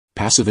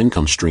passive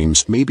income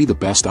streams may be the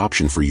best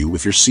option for you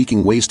if you're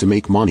seeking ways to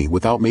make money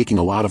without making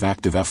a lot of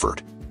active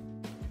effort.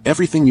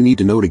 Everything you need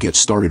to know to get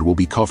started will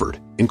be covered,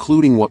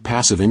 including what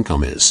passive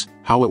income is,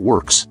 how it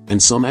works,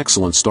 and some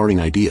excellent starting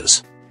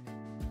ideas.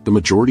 The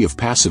majority of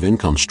passive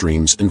income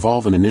streams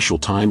involve an initial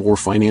time or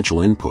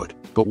financial input,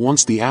 but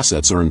once the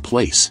assets are in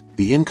place,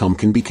 the income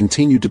can be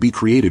continued to be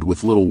created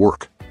with little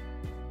work.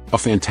 A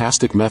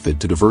fantastic method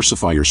to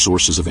diversify your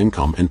sources of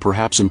income and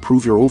perhaps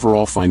improve your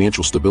overall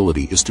financial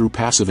stability is through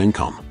passive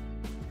income.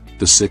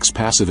 The 6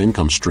 passive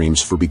income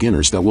streams for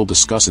beginners that we'll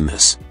discuss in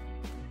this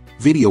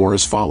video are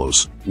as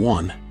follows: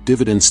 1.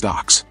 Dividend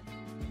stocks.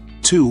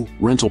 2.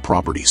 Rental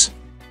properties.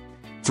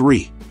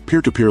 3.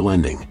 Peer-to-peer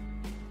lending.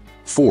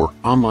 4.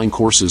 Online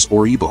courses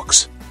or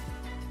ebooks.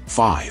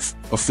 5.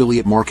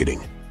 Affiliate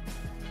marketing.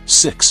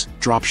 6.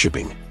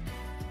 Dropshipping.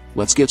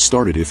 Let's get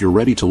started if you're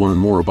ready to learn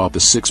more about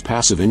the 6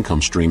 passive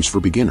income streams for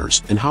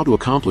beginners and how to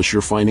accomplish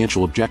your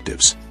financial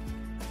objectives.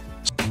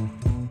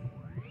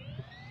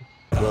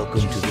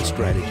 Welcome to the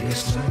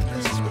Strategist.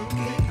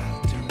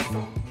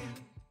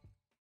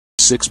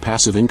 6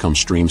 passive income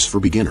streams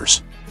for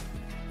beginners.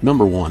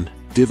 Number 1.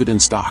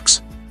 Dividend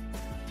stocks.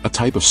 A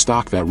type of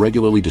stock that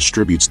regularly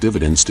distributes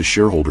dividends to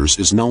shareholders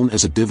is known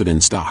as a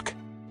dividend stock.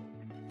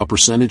 A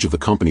percentage of the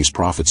company's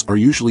profits are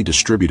usually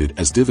distributed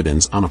as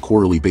dividends on a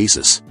quarterly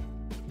basis.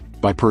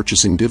 By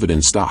purchasing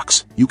dividend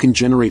stocks, you can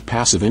generate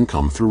passive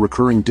income through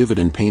recurring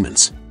dividend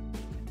payments.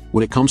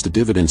 When it comes to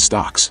dividend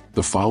stocks,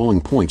 the following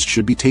points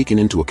should be taken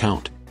into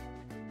account.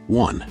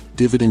 1.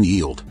 Dividend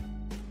yield.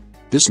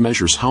 This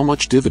measures how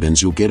much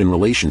dividends you'll get in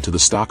relation to the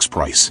stock's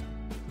price.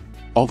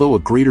 Although a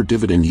greater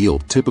dividend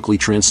yield typically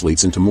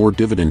translates into more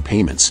dividend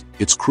payments,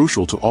 it's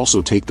crucial to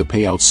also take the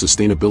payout's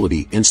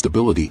sustainability and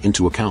stability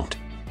into account.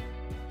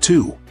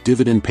 2.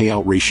 Dividend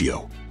payout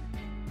ratio.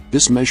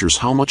 This measures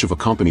how much of a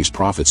company's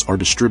profits are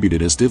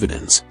distributed as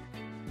dividends.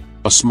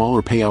 A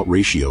smaller payout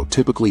ratio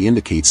typically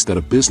indicates that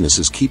a business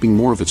is keeping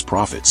more of its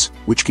profits,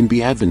 which can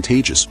be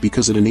advantageous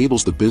because it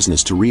enables the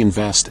business to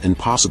reinvest and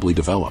possibly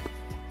develop.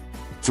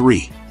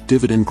 3.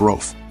 Dividend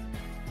growth.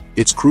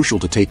 It's crucial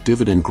to take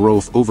dividend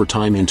growth over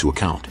time into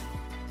account.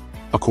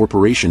 A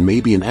corporation may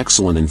be an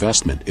excellent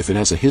investment if it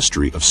has a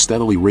history of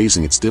steadily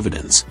raising its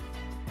dividends.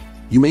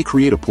 You may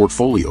create a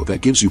portfolio that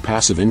gives you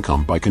passive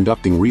income by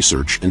conducting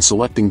research and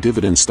selecting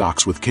dividend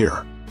stocks with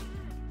care.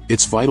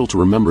 It's vital to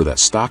remember that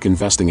stock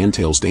investing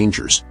entails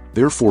dangers,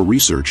 therefore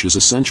research is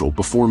essential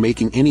before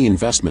making any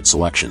investment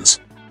selections.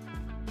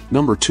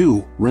 Number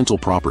 2. Rental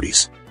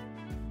properties.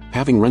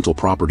 Having rental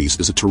properties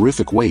is a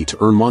terrific way to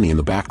earn money in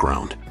the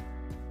background.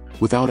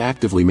 Without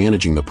actively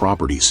managing the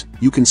properties,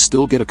 you can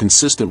still get a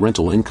consistent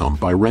rental income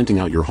by renting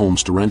out your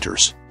homes to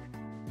renters.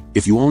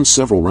 If you own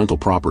several rental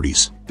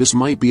properties, this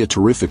might be a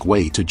terrific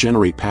way to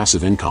generate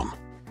passive income.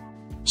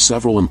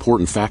 Several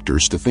important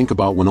factors to think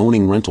about when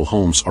owning rental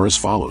homes are as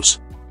follows.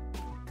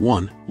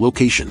 1.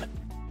 Location.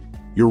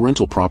 Your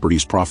rental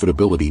property's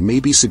profitability may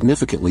be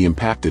significantly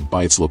impacted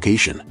by its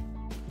location.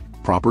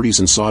 Properties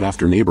in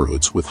sought-after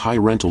neighborhoods with high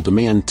rental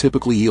demand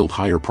typically yield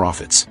higher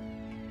profits.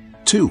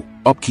 2.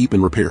 Upkeep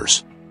and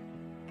repairs.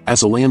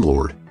 As a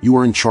landlord, you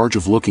are in charge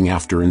of looking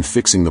after and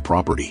fixing the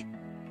property.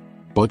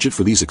 Budget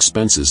for these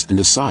expenses and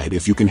decide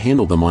if you can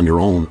handle them on your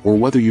own or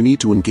whether you need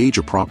to engage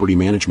a property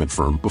management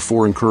firm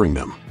before incurring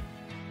them.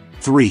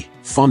 3.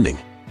 Funding.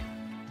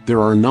 There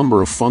are a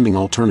number of funding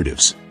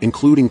alternatives,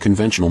 including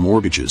conventional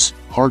mortgages,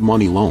 hard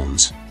money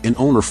loans, and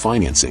owner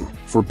financing,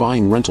 for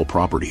buying rental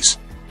properties.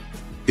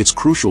 It's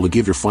crucial to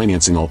give your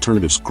financing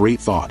alternatives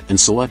great thought and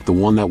select the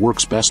one that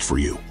works best for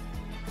you.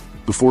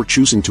 Before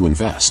choosing to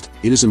invest,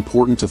 it is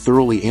important to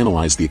thoroughly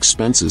analyze the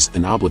expenses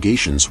and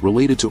obligations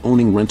related to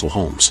owning rental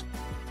homes.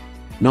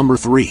 Number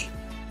 3.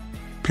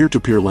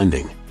 Peer-to-peer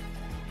lending.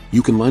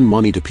 You can lend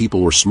money to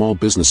people or small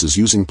businesses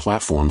using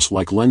platforms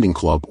like Lending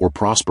Club or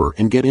Prosper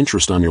and get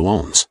interest on your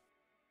loans.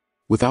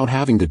 Without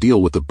having to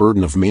deal with the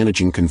burden of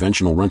managing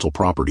conventional rental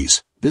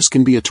properties, this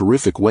can be a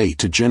terrific way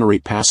to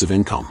generate passive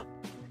income.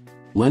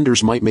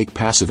 Lenders might make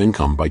passive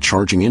income by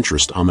charging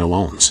interest on their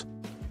loans.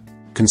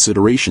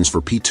 Considerations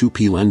for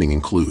P2P lending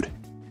include: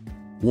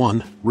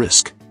 1.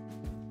 Risk.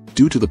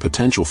 Due to the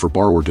potential for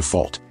borrower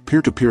default,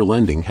 peer-to-peer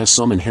lending has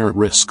some inherent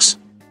risks.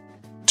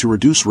 To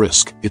reduce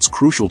risk, it's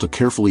crucial to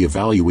carefully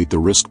evaluate the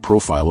risk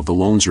profile of the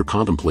loans you're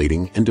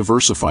contemplating and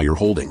diversify your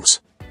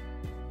holdings.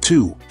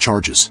 2.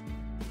 Charges.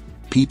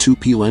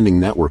 P2P lending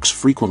networks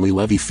frequently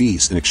levy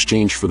fees in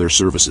exchange for their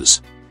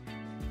services.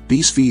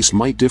 These fees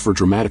might differ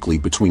dramatically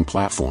between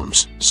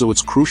platforms, so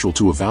it's crucial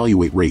to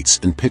evaluate rates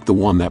and pick the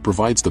one that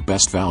provides the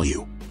best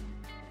value.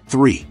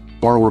 3.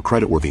 Borrower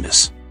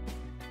creditworthiness.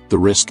 The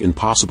risk and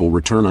possible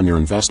return on your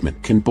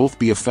investment can both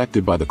be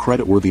affected by the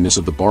creditworthiness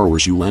of the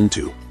borrowers you lend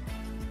to.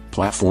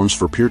 Platforms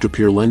for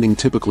peer-to-peer lending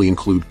typically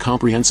include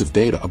comprehensive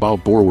data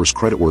about borrowers'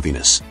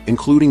 creditworthiness,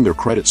 including their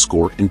credit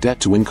score and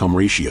debt-to-income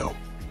ratio.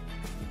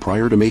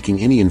 Prior to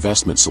making any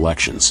investment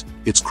selections,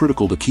 it's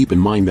critical to keep in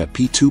mind that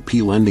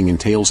P2P lending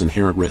entails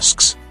inherent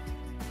risks.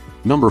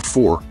 Number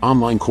 4.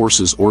 Online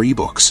courses or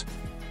ebooks.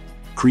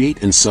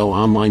 Create and sell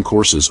online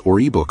courses or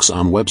ebooks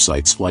on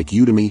websites like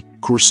Udemy,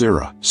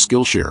 Coursera,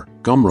 Skillshare,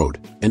 Gumroad,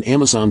 and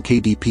Amazon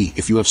KDP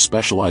if you have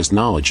specialized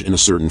knowledge in a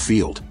certain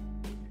field.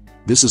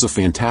 This is a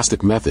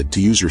fantastic method to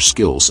use your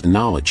skills and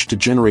knowledge to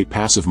generate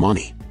passive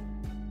money.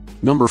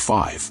 Number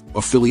 5.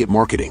 Affiliate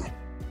marketing.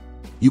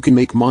 You can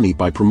make money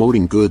by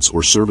promoting goods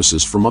or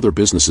services from other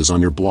businesses on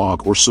your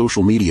blog or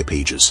social media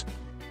pages.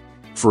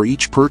 For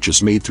each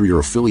purchase made through your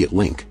affiliate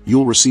link,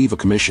 you'll receive a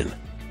commission.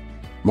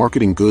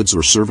 Marketing goods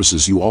or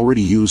services you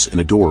already use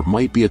and adore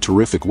might be a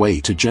terrific way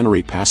to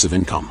generate passive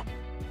income.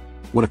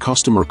 When a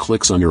customer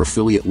clicks on your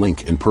affiliate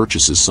link and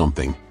purchases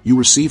something, you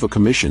receive a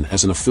commission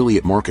as an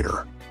affiliate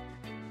marketer.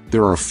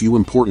 There are a few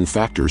important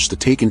factors to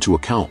take into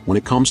account when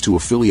it comes to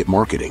affiliate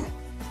marketing.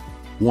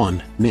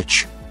 1.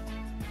 Niche.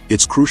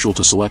 It's crucial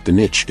to select a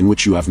niche in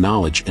which you have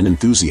knowledge and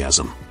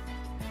enthusiasm.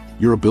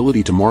 Your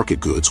ability to market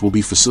goods will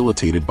be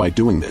facilitated by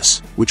doing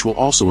this, which will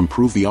also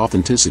improve the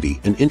authenticity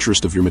and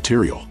interest of your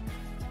material.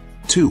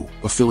 2.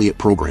 Affiliate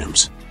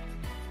programs.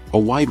 A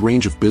wide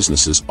range of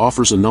businesses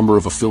offers a number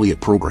of affiliate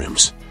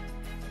programs.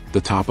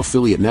 The top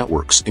affiliate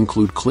networks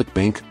include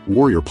ClickBank,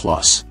 Warrior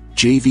Plus,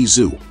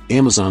 JVZoo,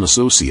 Amazon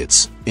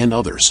Associates, and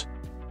others.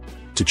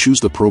 To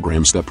choose the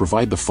programs that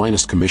provide the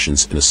finest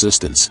commissions and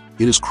assistance,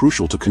 it is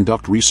crucial to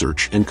conduct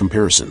research and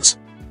comparisons.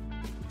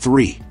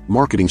 3.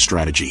 Marketing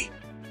strategy.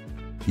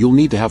 You'll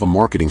need to have a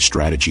marketing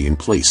strategy in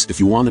place if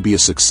you want to be a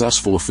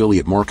successful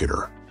affiliate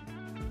marketer.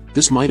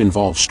 This might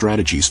involve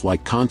strategies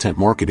like content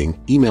marketing,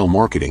 email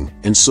marketing,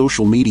 and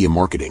social media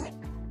marketing.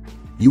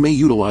 You may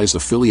utilize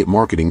affiliate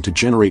marketing to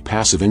generate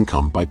passive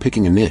income by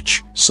picking a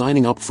niche,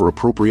 signing up for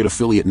appropriate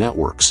affiliate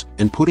networks,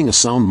 and putting a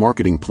sound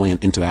marketing plan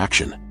into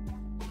action.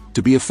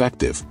 To be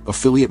effective,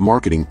 affiliate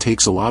marketing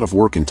takes a lot of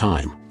work and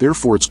time,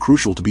 therefore it's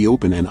crucial to be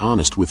open and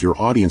honest with your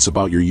audience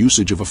about your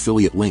usage of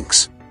affiliate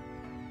links.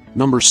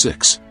 Number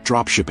 6.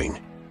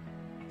 Dropshipping.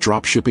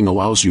 Dropshipping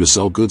allows you to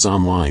sell goods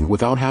online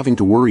without having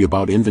to worry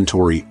about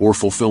inventory or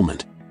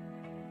fulfillment.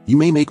 You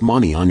may make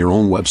money on your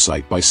own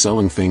website by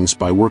selling things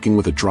by working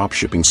with a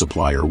dropshipping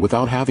supplier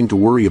without having to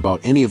worry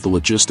about any of the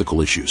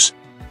logistical issues.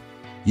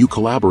 You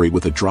collaborate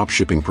with a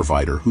dropshipping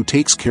provider who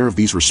takes care of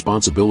these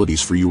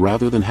responsibilities for you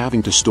rather than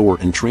having to store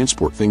and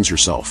transport things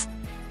yourself.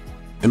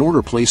 An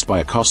order placed by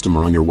a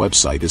customer on your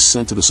website is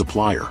sent to the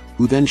supplier,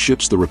 who then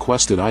ships the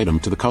requested item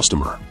to the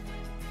customer.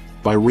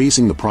 By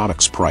raising the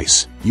product's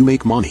price, you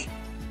make money.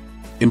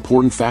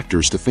 Important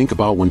factors to think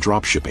about when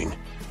dropshipping.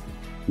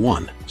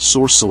 1.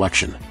 Source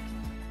selection.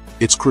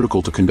 It's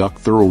critical to conduct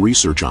thorough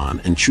research on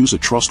and choose a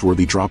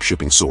trustworthy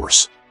dropshipping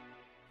source.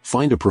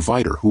 Find a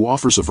provider who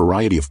offers a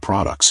variety of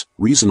products,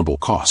 reasonable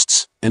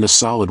costs, and a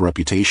solid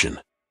reputation.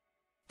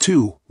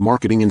 2.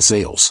 Marketing and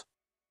sales.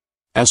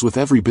 As with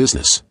every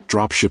business,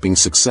 dropshipping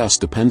success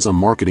depends on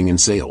marketing and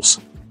sales.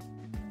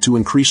 To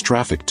increase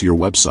traffic to your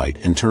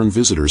website and turn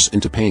visitors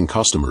into paying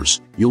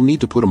customers, you'll need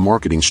to put a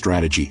marketing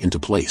strategy into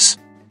place.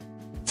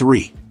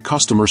 3.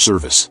 Customer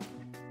service.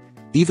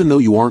 Even though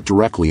you aren't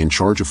directly in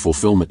charge of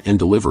fulfillment and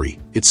delivery,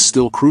 it's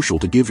still crucial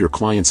to give your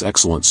clients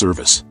excellent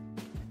service.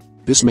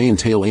 This may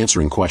entail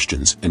answering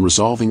questions and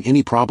resolving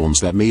any problems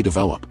that may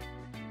develop.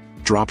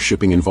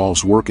 Dropshipping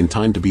involves work and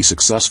time to be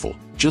successful,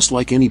 just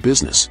like any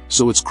business,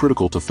 so it's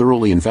critical to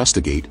thoroughly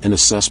investigate and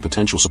assess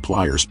potential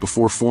suppliers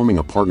before forming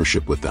a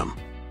partnership with them.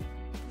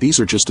 These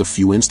are just a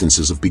few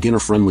instances of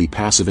beginner-friendly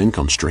passive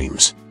income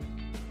streams.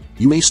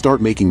 You may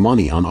start making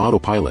money on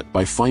autopilot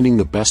by finding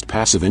the best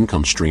passive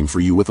income stream for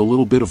you with a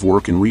little bit of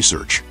work and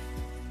research.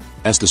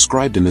 As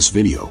described in this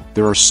video,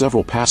 there are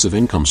several passive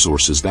income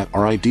sources that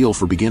are ideal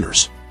for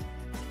beginners.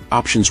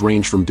 Options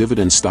range from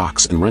dividend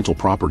stocks and rental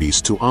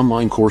properties to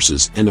online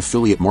courses and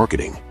affiliate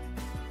marketing.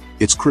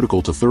 It's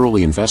critical to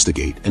thoroughly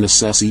investigate and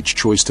assess each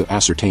choice to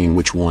ascertain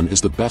which one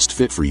is the best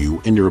fit for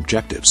you and your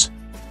objectives.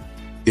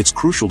 It's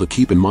crucial to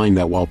keep in mind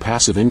that while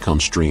passive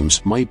income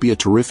streams might be a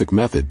terrific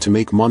method to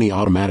make money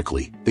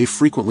automatically, they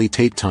frequently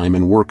take time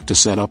and work to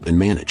set up and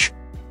manage.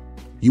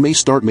 You may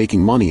start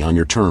making money on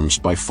your terms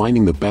by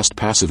finding the best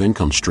passive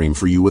income stream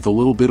for you with a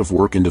little bit of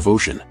work and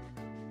devotion.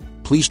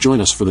 Please join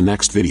us for the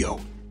next video.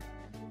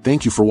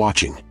 Thank you for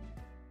watching.